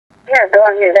Yeah,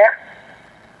 Dawn, you there?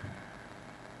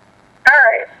 All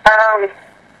right.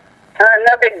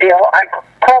 No big deal. I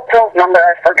called Bill's number.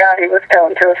 I forgot he was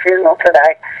going to a funeral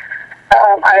today.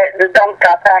 The dump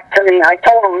got back to me. I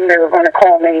told them they were going to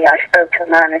call me. I spoke to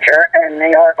the manager, and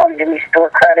they are going to give me store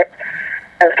credit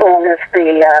as long as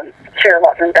the chair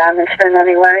wasn't damaged in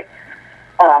any way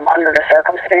under the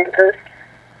circumstances.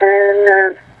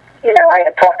 And, I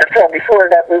had talked to Phil before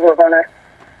that we were going to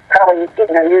probably,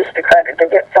 use the credit to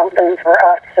get something for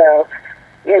us. So,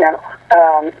 then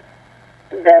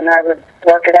I would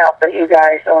work it out with you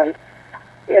guys on,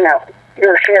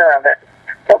 your share of it.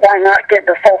 But why not get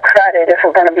the full credit if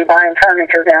we're going to be buying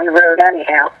furniture down the road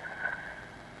anyhow,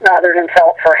 rather than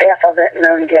sell it for half of it and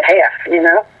only get half,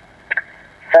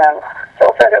 So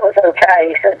Phil said it was okay.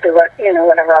 He said do what,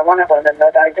 whatever I wanted with it,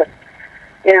 but I just,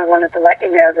 wanted to let you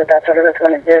know that that's what I was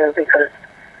going to do because,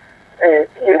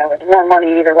 it's more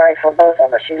money either way for both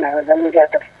of us, and then we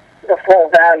get the full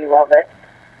value of it,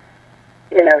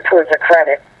 towards the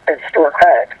credit, the store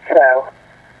credit. So,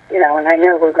 and I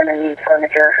know we're going to need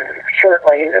furniture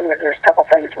shortly. There's a couple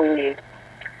things we need.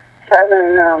 So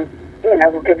then,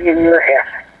 we'll give you your half.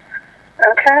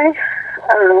 Okay?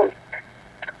 All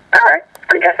right.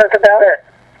 I guess that's about it.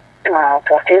 I'll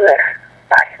talk to you later.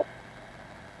 Bye.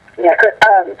 Yeah,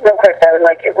 real quick though,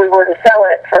 like if we were to sell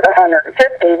it for the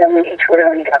 150, then we each would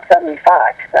have only got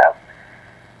 75. So,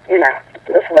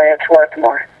 this way it's worth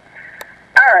more.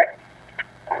 All right.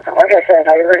 Like I said,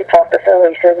 I already talked to Phil.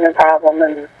 He said no problem,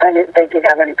 and I didn't think he'd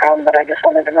have any problem, but I just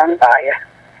wanted to run by you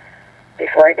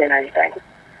before I did anything.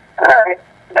 All right.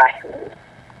 Bye.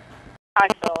 Hi,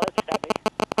 Phil. It's Debbie.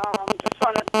 Just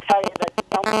wanted to tell you that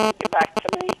don't get back to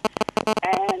me,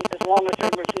 and as long as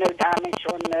there was no damage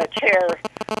on the chair,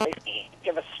 they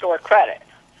give us store credit.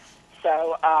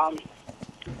 So,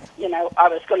 I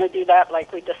was going to do that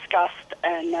like we discussed,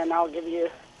 and then I'll give you,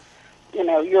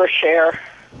 your share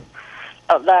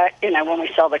of that, when we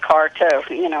sell the car too.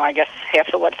 I guess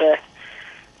half of what the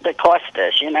cost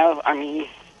is, I mean,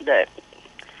 the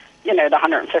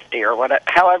 150 or whatever,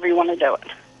 however you want to do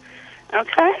it.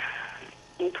 Okay?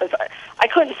 Because I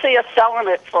couldn't see us selling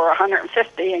it for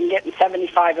 150 and getting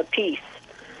 75 a piece.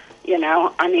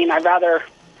 I mean,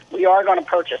 we are going to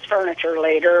purchase furniture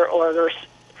later, or there's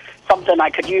something I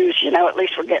could use, at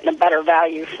least we're getting a better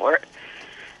value for it.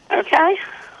 Okay?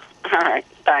 All right,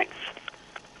 thanks.